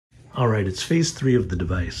All right, it's phase 3 of the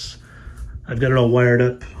device. I've got it all wired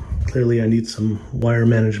up. Clearly I need some wire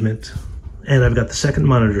management. And I've got the second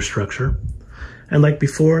monitor structure. And like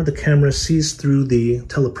before, the camera sees through the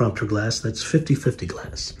teleprompter glass. That's 50-50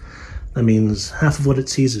 glass. That means half of what it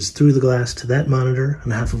sees is through the glass to that monitor,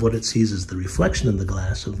 and half of what it sees is the reflection in the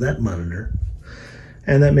glass of that monitor.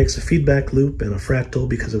 And that makes a feedback loop and a fractal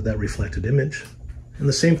because of that reflected image. And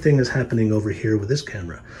the same thing is happening over here with this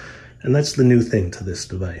camera. And that's the new thing to this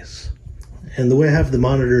device. And the way I have the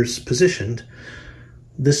monitors positioned,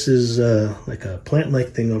 this is like a plant-like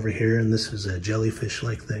thing over here, and this is a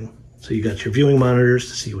jellyfish-like thing. So you got your viewing monitors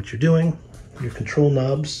to see what you're doing, your control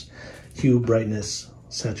knobs, hue, brightness,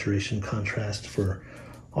 saturation, contrast for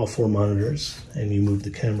all 4 monitors, and you move the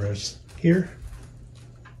cameras here,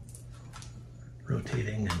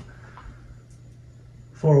 rotating and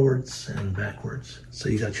forwards and backwards. So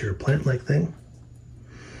you got your plant-like thing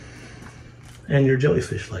and your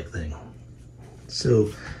jellyfish-like thing.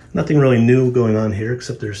 So nothing really new going on here,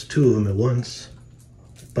 except there's 2 of them at once.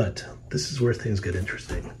 But this is where things get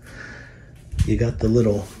interesting. You got the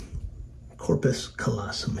little corpus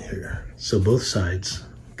callosum here. So both sides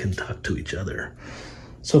can talk to each other.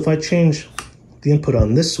 So if I change the input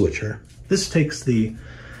on this switcher, this takes the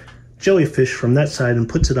jellyfish from that side and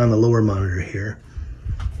puts it on the lower monitor here,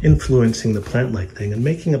 influencing the plant-like thing and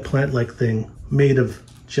making a plant-like thing made of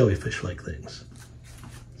jellyfish-like things.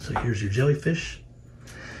 So here's your jellyfish.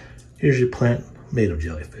 Here's your plant made of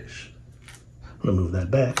jellyfish. I'm gonna move that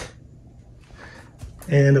back.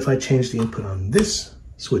 And if I change the input on this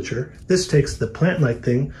switcher, this takes the plant-like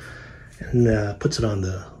thing and puts it on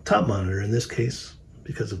the top monitor in this case,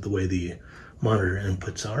 because of the way the monitor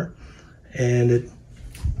inputs are. And it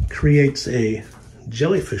creates a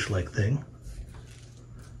jellyfish-like thing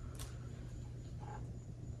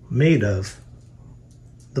made of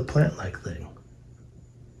the plant-like thing.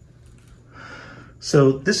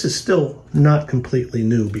 So this is still not completely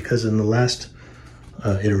new, because in the last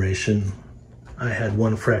iteration, I had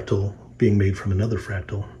one fractal being made from another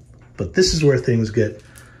fractal. But this is where things get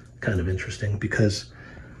kind of interesting, because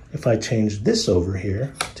if I change this over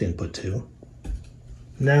here to input 2,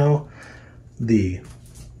 now the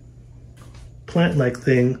plant-like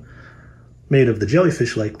thing made of the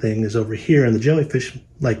jellyfish-like thing is over here, and the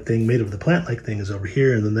jellyfish-like thing made of the plant-like thing is over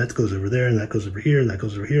here, and then that goes over there, and that goes over here, and that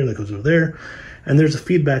goes over here, and that goes over there. And there's a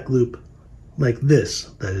feedback loop like this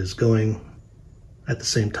that is going at the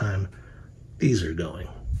same time these are going.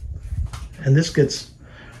 And this gets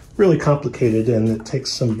really complicated, and it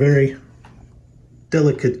takes some very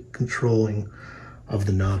delicate controlling of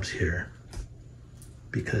the knobs here,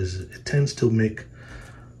 because it tends to make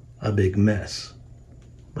a big mess.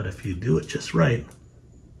 But if you do it just right,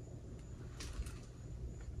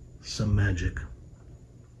 some magic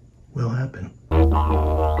will happen.